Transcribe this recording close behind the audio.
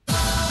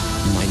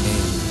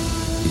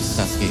is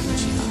Sasuke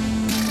Uchiha.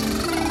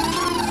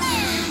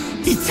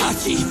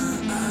 Itachi!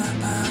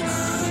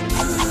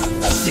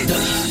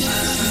 Sidoni!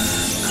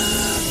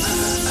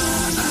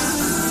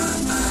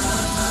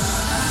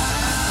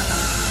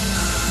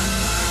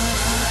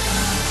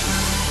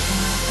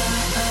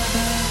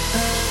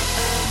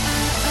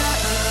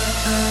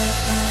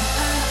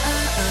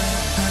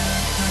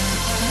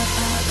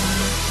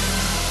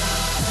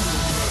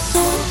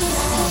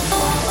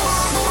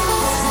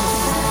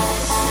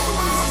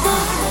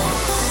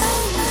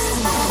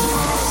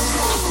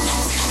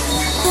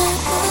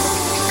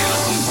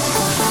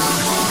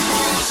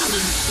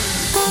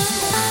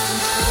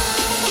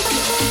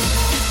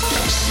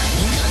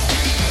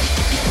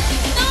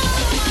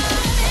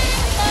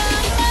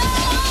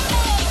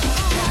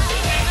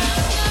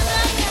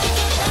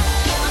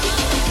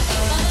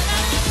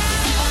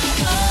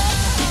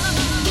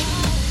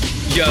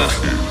 Yeah,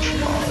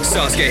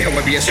 Sasuke, how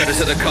I be a shadow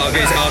to the car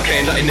gaze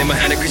arcane, lighting in my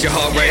hand, cause your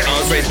heart rate,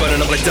 arms raised, burning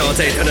up like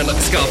Dante, turning like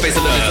the Scarface,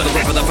 and looking to the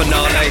rock for the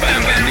finale.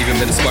 Bam, bam, leaving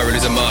in the spiral,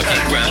 losing marquee,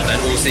 grand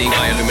plan, all seeing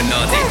eye,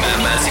 Illuminati,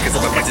 man, seekers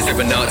of my practice,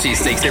 Fibonacci,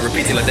 stakes, they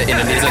repeating like the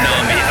enemy's an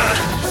army.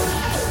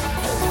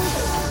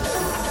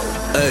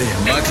 Hey,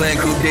 my clan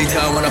coup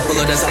d'etat when I pull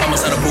up, that's a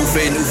homicide, a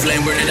buffet, new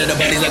flame, burning at the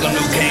bodies like I'm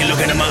Luke Kane,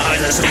 looking at my eyes,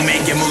 that's who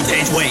make your mood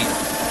change, wait.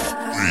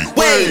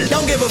 Wait,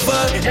 don't give a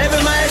fuck.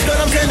 Having my ass, but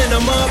I'm turning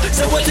them up.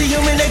 So what's a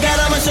human they got?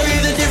 I'ma show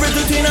you the difference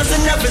between us.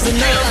 Enough is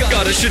enough.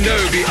 Got a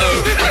shinobi,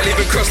 oh, I leave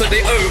it cross like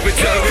they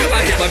overtow.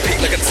 I hit my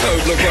peak like a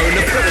Toblerone,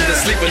 and put them to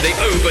sleep when they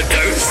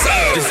overdose. So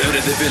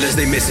deserted the village,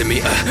 they missing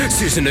me.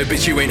 Susan, no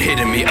bitch, you ain't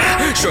hitting me.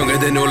 Stronger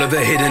than all of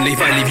the hidden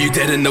leaf. I leave you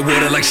dead in the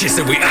water like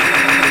Shisui.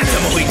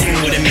 怎么会听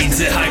我的名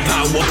字害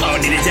怕？我跑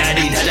你的家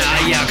里，他的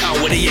爱呀，看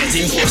我的眼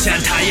睛火像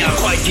太阳，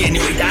快点，你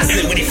会打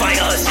死我，你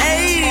fight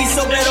us。Hey,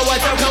 so better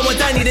watch out，看我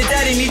带你的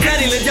daddy，你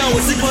daddy了叫我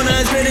是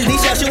Conan Spanish，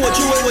你小心我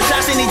出位，我相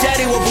信你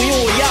daddy，我不用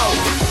我要。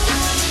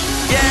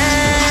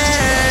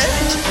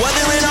Yeah, what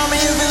they went on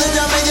me in village,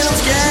 I'm making them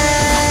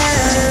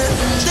scared.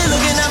 They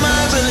looking at my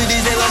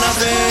abilities, they learn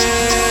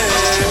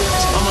nothing.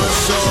 I'm a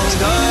strong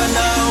god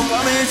now,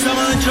 promise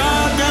I'ma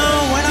drop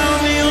down when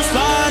I'm in your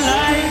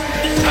spotlight.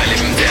 I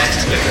leave him dead,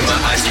 look in my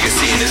eyes, you can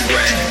see in his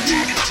red.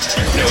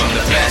 No, I'm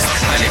the best,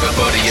 I leave a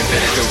body in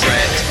vinegar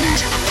red.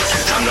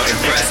 I'm not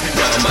impressed,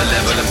 not on my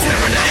level, I'm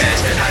tearing ahead.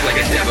 Act like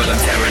a devil, I'm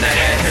tearing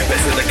ahead.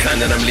 Best of the clan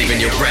that I'm leaving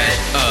your bread.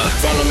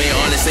 Follow me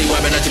honestly,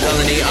 wiping out your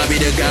colony. I'll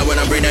be the guy when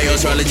I bring down your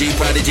astrology.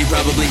 Prodigy,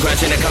 probably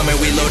crashing the comment.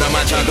 We load on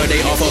my chakra,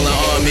 they all falling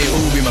on me.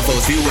 Who be my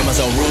foes? Few with my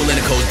soul, ruling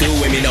the coast. Do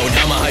with me, no,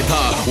 他们害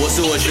怕。我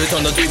是我血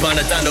统的对方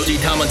的战斗机，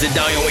他们知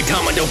道，因为他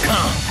们都抗。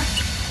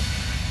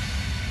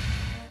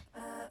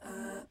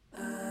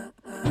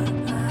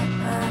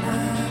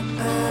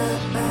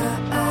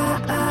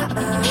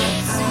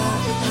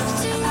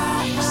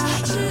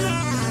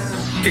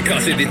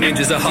Can't see these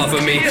ninjas are half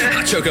of me.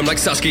 I choke them like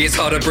Sasuke, it's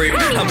hard to breathe.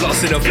 I'm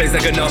blasting off plays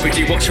like an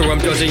RPG. Watch her, I'm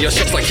dodging your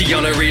shots like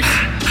Keanu Reeves.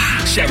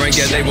 Sharon,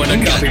 yeah, they wanna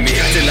copy me.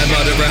 Acting like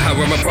murderer, how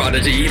I'm a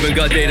prodigy. Even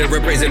got data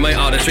replacing my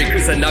artistry.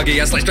 Kusanagi,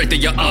 I slice straight through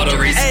your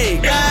arteries. Hey,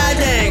 god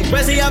dang,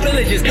 rest of y'all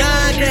villages,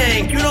 nah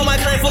gang. You know my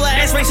clan full of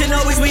ass-race, and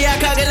always we out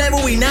cocky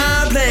level, we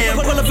not playing.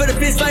 Pull up for the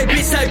fist fight,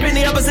 bitch type in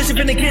the opposition,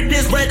 finna get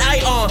this red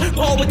eye on.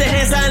 Paul with the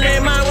hand sign,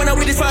 land mine, when I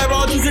with this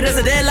fireball, use it as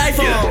a dead life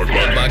on.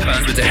 Yeah, my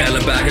clans with the hell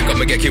and back. I got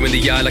my Gekko in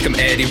the eye like I'm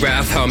Eddie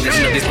Raff. How I'm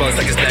dishing up these bugs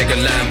like it's leg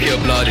and lamb. Pure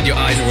blood in your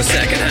eyes are a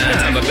second hand.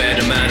 I'm a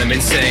better man, I'm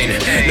insane.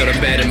 Not a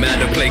better man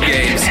to play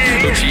games.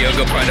 Uchiha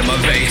got pride in my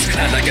veins.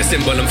 Act like a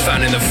symbol, I'm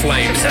fanning the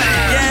flames.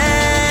 Yeah,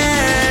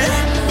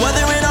 while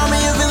they went on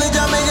me in village,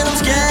 I'm making them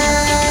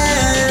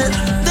scared.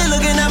 They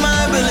looking at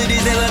my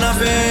abilities, they learn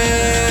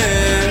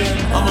nothing.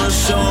 I'm a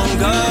strong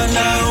god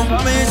now,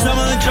 promise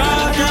I'ma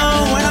drop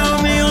down when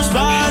I'm in your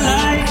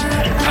spotlight.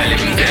 I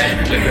leave him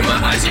dead, look in my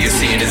eyes, you can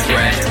see in his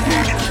red.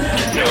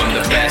 No, I'm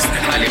the best,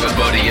 I leave a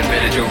body in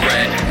vinegar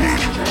red.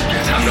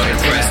 I'm not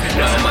impressed,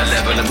 not on my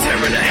level, I'm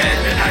tearing ahead.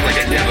 Act like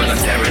a devil, I'm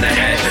tearing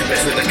ahead.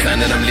 Best with the clan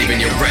that I'm leaving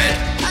you red.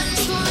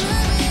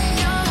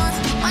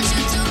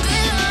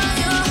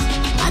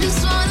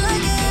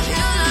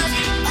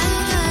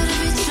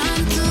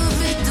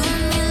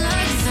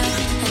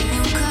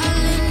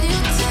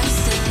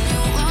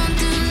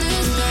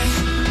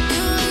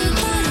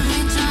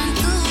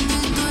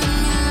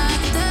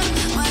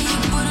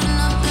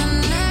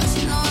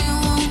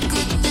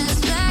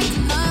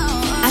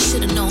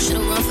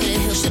 Should've run for the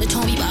hill, should've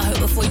told me about her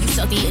before you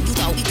sucked me and you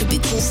thought we could be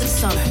cool for the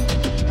summer.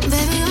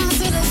 Baby, I'ma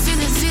feel it.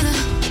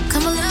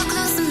 Come a little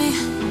close to me.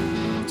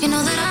 You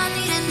know that I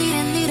need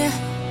it.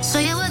 Show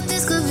you what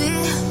this could be.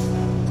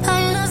 How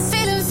you not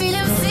feeling.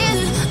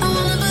 I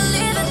wanna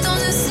believe it, don't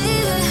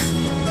deceive it.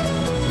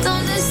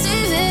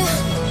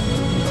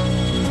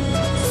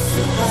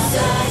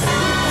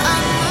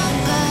 I'm not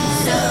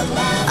better.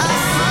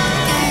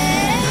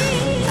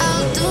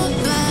 I'll do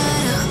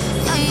better.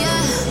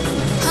 Yeah.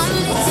 How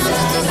many times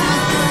I took my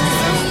gun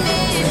from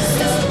me?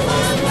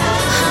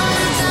 How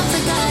many times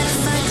I got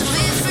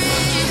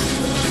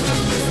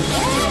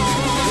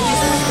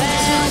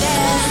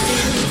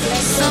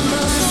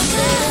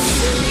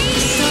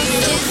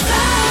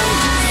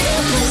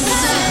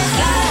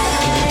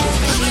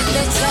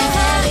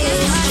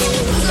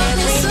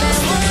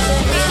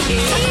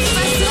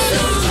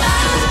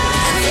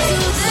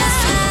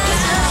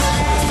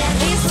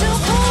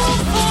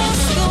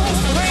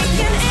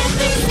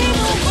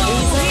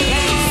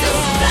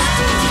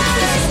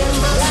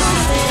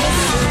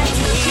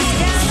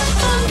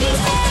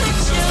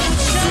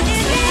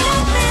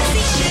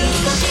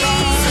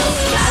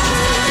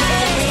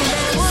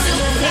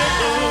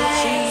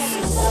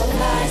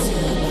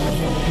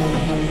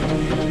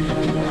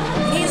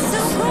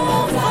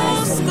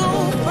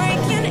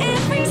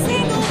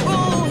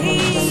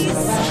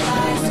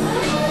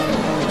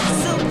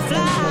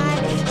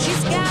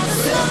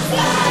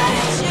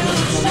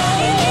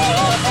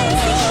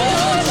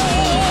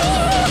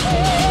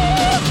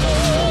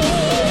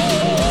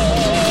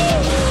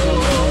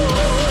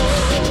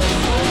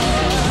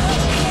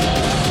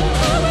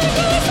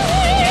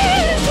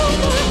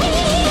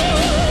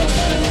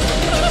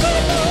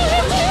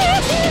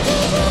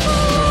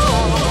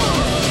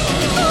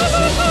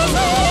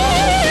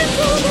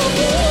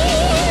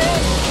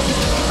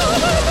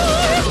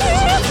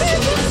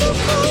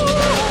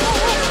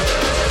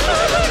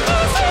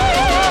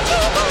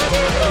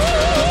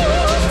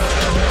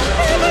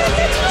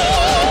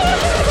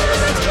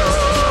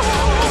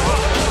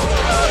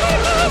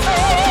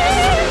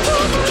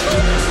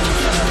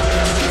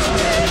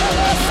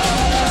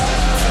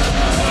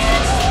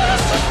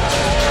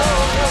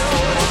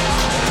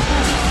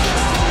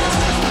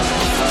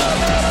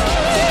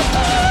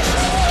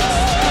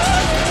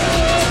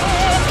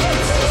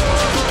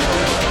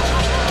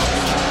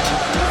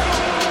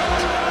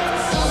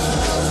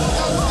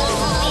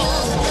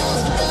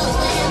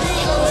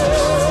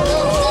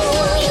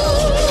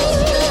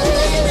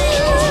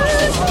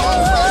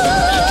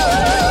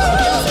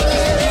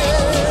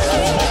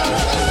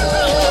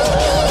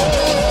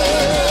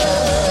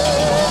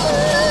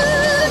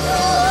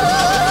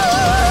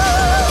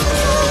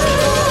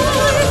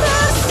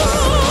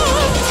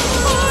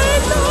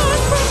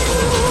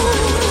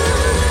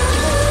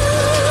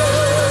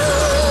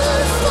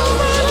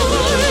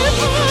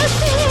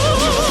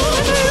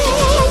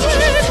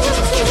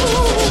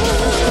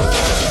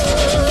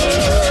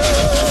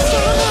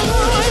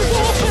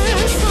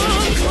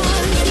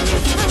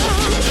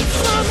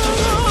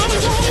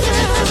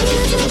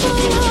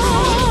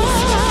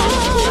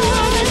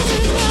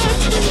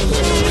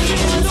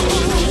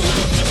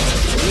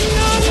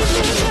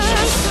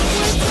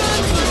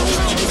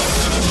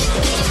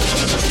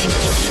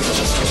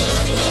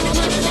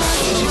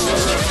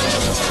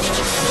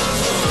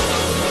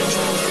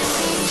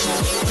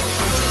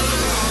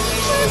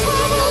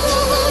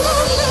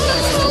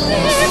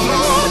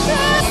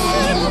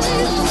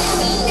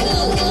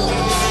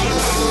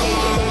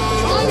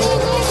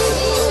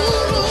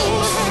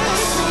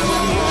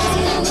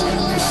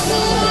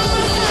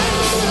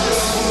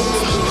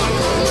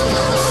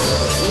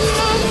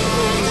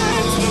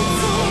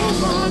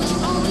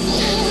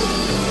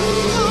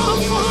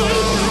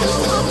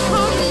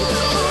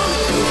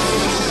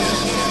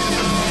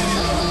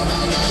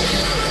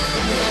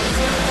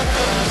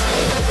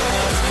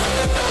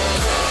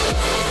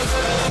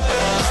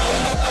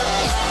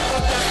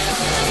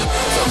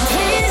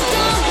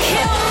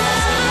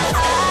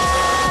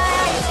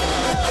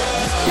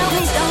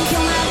Please don't kill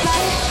my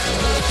vibe.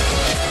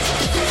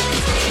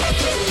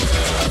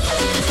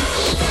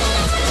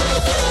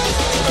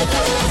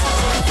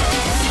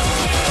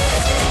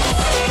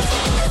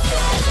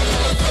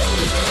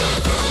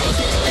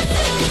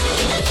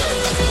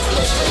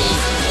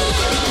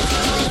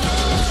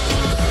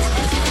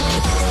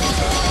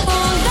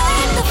 Don't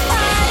let the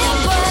fire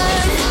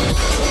burn.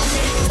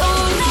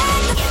 Don't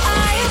let the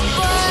fire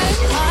burn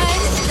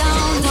us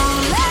down.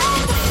 Don't let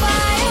the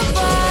fire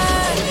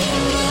burn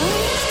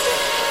us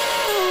down.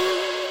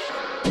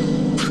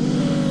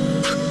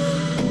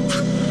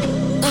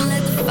 Don't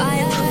let the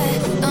fire,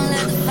 don't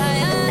let the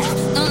fire,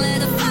 don't let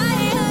the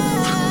fire.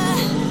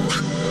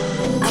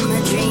 I'm a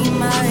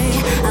dreamer,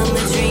 I'm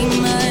a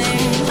dreamer,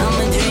 I'm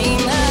a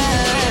dreamer.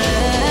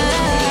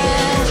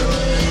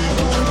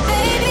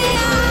 Baby,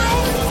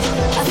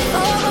 I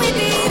thought we'd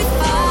be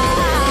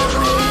fine.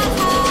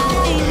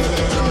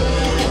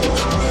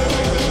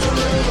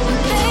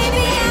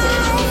 Baby,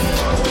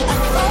 I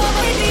thought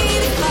we'd be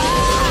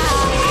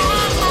fine.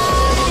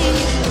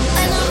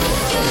 And I'm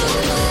with you,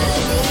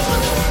 how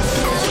could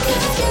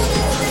you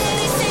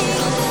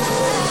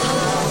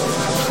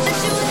but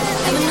you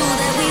never knew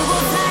that we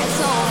would fly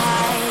so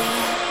high.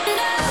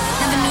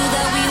 Never knew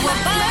that we would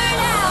burn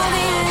out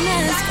in the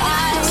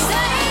sky.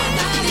 Save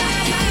me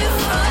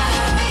from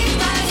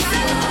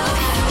myself.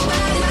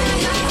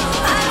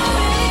 I don't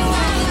really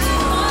want to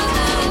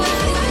wonder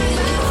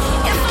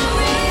if I'm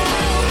real.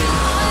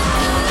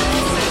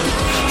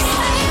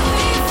 Save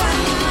me from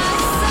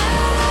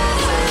myself.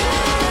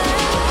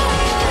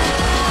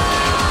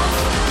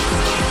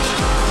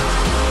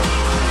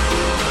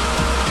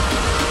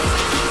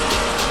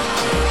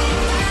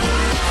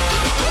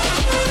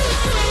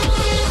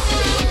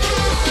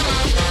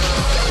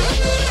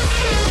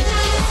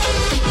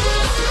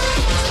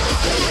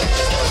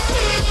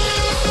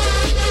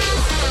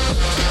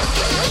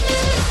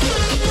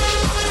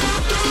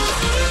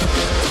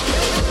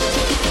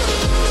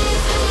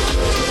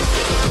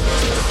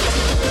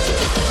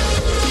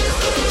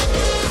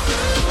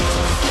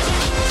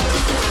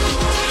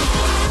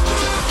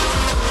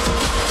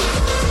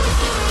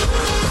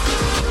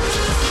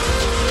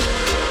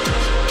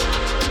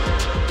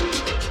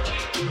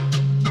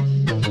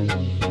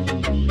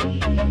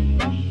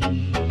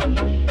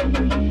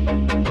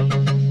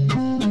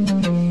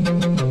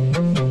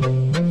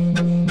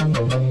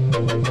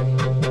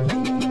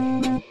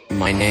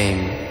 My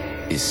name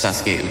is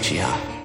Sasuke Uchiha.